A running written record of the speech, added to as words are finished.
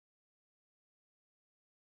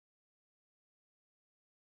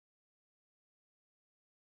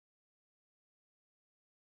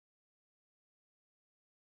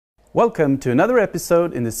Welcome to another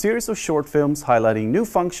episode in the series of short films highlighting new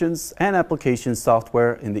functions and application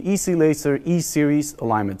software in the Easy-Laser E-Series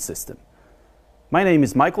alignment system. My name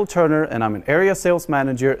is Michael Turner and I'm an area sales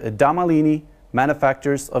manager at Damalini,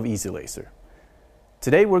 manufacturers of Easy-Laser.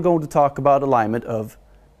 Today we're going to talk about alignment of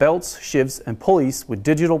belts, sheaves and pulleys with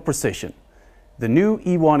digital precision, the new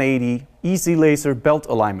E180 Easy-Laser belt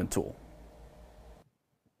alignment tool.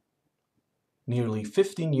 Nearly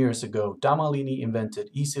 15 years ago, Damalini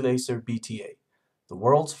invented Easy-Laser BTA, the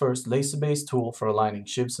world's first laser-based tool for aligning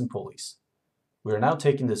sheaves and pulleys. We are now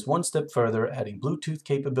taking this one step further, adding Bluetooth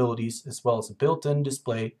capabilities as well as a built-in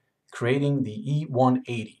display, creating the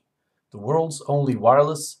E180, the world's only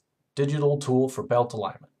wireless digital tool for belt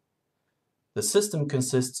alignment. The system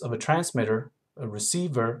consists of a transmitter, a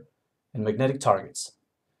receiver, and magnetic targets.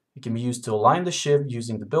 It can be used to align the sheave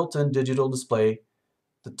using the built-in digital display,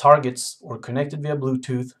 the targets, or connected via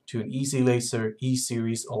Bluetooth to an Easy-Laser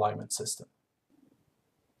E-Series alignment system.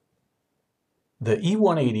 The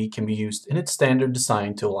E180 can be used in its standard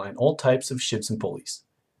design to align all types of sheaves and pulleys: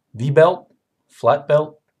 V-belt, flat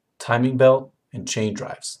belt, timing belt, and chain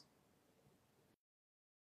drives.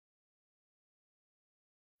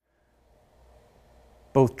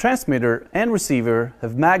 Both transmitter and receiver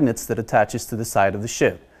have magnets that attaches to the side of the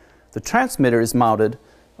sheave. The transmitter is mounted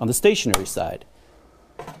on the stationary side.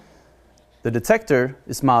 The detector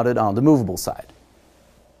is mounted on the movable side.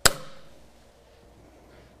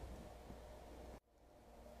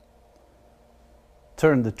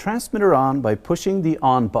 Turn the transmitter on by pushing the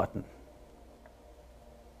on button.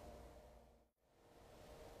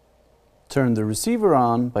 Turn the receiver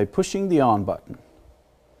on by pushing the on button.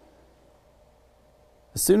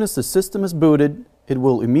 As soon as the system is booted, it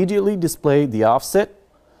will immediately display the offset,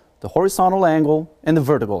 the horizontal angle, and the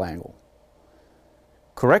vertical angle.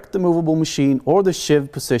 Correct the movable machine or the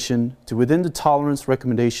sheave position to within the tolerance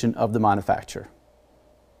recommendation of the manufacturer.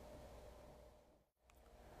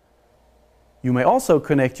 You may also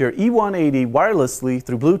connect your E180 wirelessly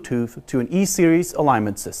through Bluetooth to an E-Series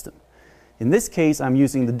alignment system. In this case, I'm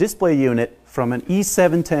using the display unit from an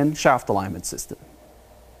E710 shaft alignment system.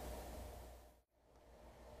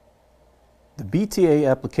 The BTA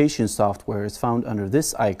application software is found under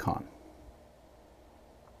this icon.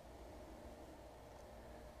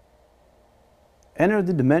 Enter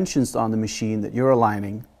the dimensions on the machine that you're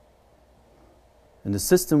aligning, and the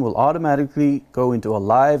system will automatically go into a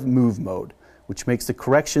live move mode, which makes the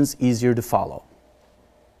corrections easier to follow.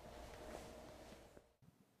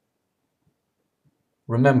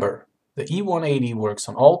 Remember, the E180 works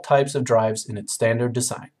on all types of drives in its standard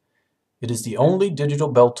design. It is the only digital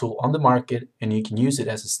belt tool on the market, and you can use it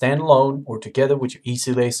as a standalone or together with your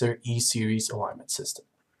Easy-Laser E-Series alignment system.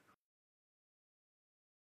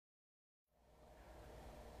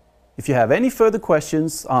 If you have any further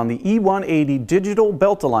questions on the E180 digital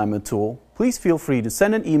belt alignment tool, please feel free to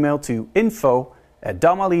send an email to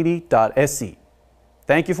info@damalini.se.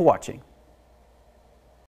 Thank you for watching.